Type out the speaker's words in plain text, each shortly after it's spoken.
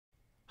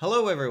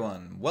Hello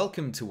everyone,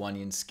 welcome to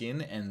Onion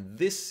Skin, and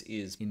this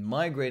is in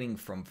migrating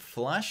from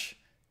Flash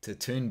to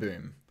Toon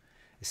Boom,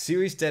 a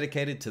series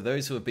dedicated to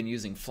those who have been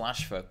using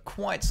Flash for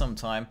quite some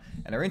time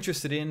and are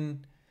interested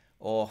in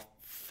or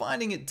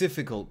finding it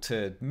difficult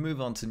to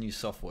move on to new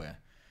software.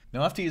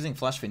 Now, after using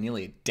Flash for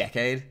nearly a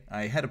decade,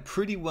 I had a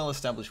pretty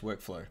well-established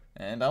workflow,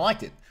 and I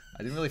liked it.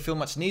 I didn't really feel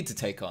much need to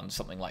take on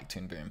something like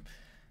Toon Boom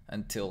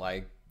until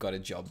I got a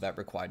job that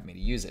required me to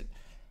use it.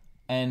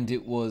 And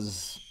it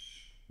was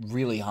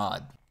really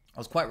hard. I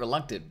was quite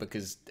reluctant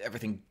because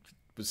everything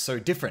was so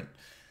different.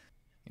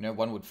 You know,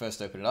 one would first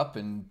open it up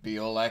and be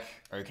all like,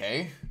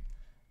 okay,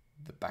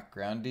 the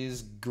background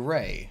is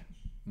grey,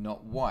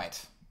 not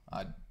white.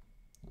 I'd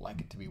like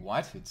it to be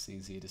white, it's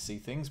easier to see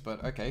things,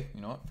 but okay,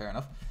 you know what, fair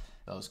enough.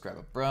 I'll just grab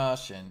a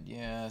brush and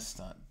yeah,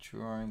 start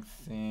drawing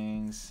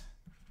things.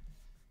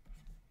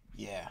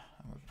 Yeah,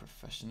 I'm a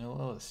professional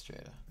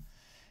illustrator.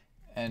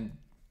 And,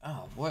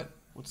 oh,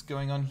 what's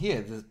going on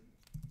here?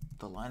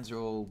 The lines are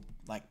all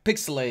like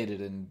pixelated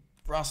and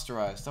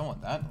rasterized. I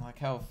want that. I like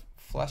how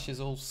Flash is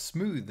all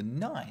smooth and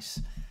nice.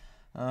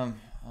 Oh,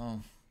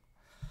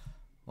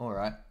 all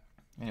right.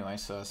 Anyway,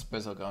 so I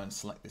suppose I'll go and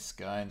select this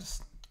guy and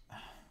just,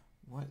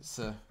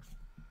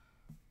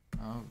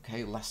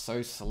 okay,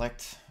 lasso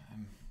select.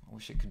 I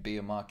wish it could be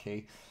a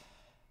marquee.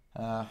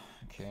 Okay,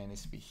 it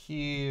needs to be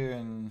here,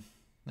 and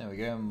there we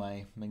go.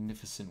 My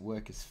magnificent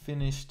work is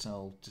finished.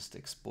 I'll just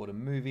export a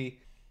movie.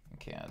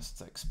 Okay, I'll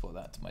just export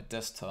that to my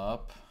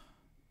desktop.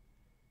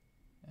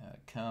 It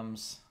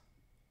comes.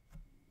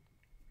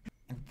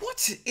 And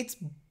what? It's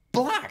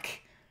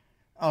black!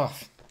 Oh,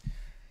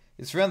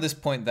 it's around this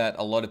point that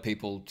a lot of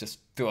people just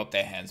throw up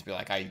their hands and be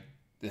like,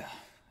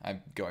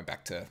 I'm going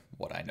back to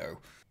what I know.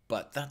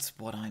 But that's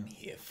what I'm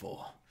here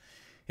for.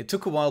 It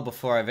took a while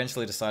before I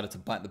eventually decided to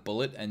bite the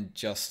bullet and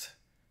just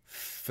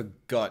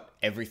forgot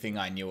everything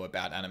I knew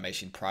about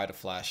animation prior to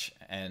Flash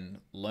and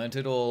learnt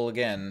it all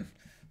again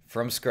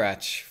from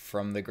scratch,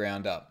 from the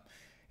ground up.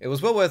 It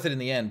was well worth it in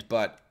the end,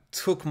 but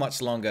took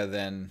much longer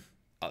than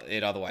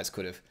it otherwise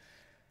could have.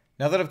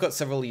 Now that I've got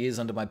several years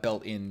under my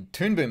belt in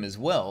Toon Boom as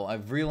well,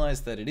 I've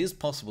realized that it is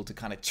possible to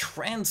kind of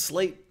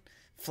translate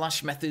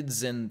Flash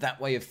methods and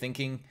that way of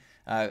thinking,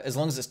 as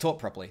long as it's taught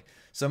properly.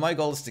 So my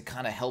goal is to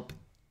kind of help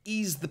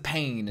ease the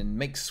pain and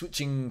make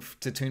switching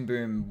to Toon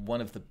Boom one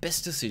of the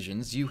best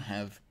decisions you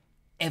have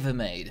ever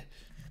made.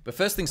 But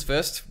first things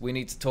first, we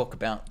need to talk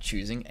about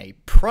choosing a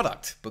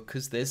product,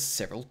 because there's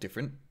several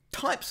different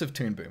types of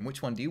Toon Boom.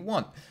 Which one do you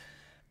want?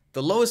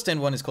 The lowest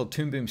end one is called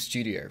Toon Boom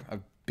Studio.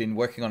 I've been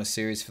working on a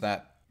series for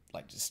that,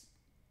 like just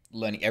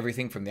learning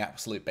everything from the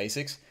absolute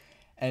basics.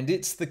 And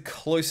it's the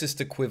closest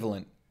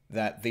equivalent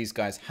that these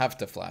guys have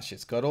to Flash.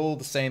 It's got all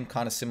the same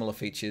kind of similar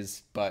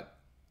features, but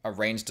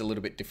arranged a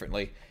little bit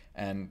differently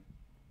and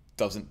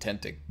doesn't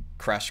tend to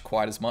crash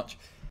quite as much.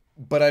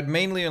 But I'd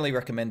mainly only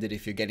recommend it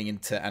if you're getting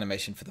into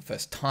animation for the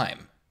first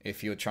time.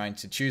 If you're trying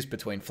to choose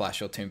between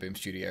Flash or Toon Boom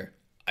Studio,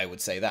 I would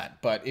say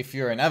that. But if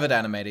you're an avid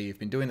animator, you've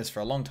been doing this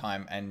for a long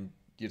time, and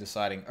you're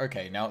deciding,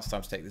 okay, now it's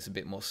time to take this a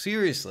bit more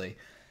seriously,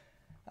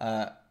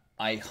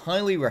 I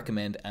highly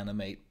recommend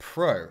Animate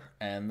Pro,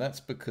 and that's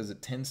because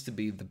it tends to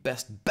be the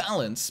best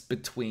balance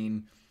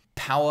between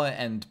power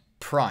and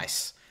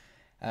price.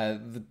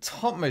 The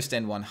topmost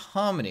end one,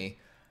 Harmony,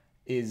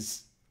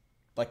 is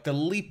like the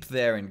leap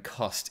there in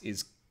cost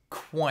is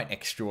quite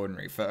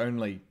extraordinary for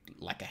only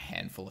like a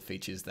handful of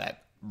features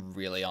that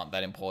really aren't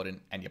that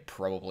important and you're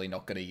probably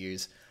not going to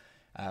use.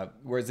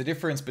 Whereas the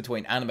difference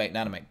between Animate and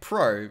Animate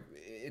Pro,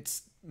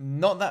 it's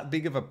not that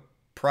big of a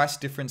price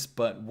difference,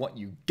 but what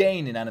you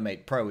gain in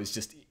Animate Pro is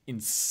just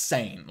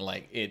insane.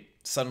 Like, it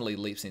suddenly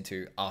leaps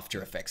into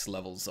After Effects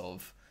levels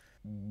of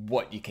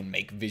what you can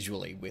make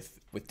visually with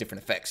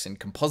different effects and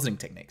compositing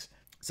techniques.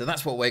 So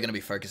that's what we're going to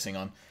be focusing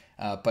on.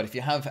 But if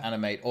you have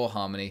Animate or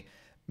Harmony,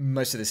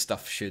 most of this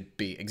stuff should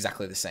be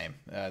exactly the same.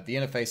 The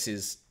interface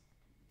is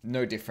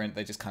no different.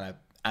 They just kind of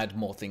add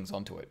more things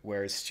onto it,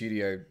 whereas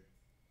Studio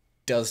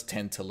does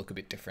tend to look a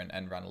bit different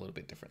and run a little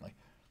bit differently.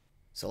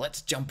 So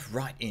let's jump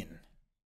right in.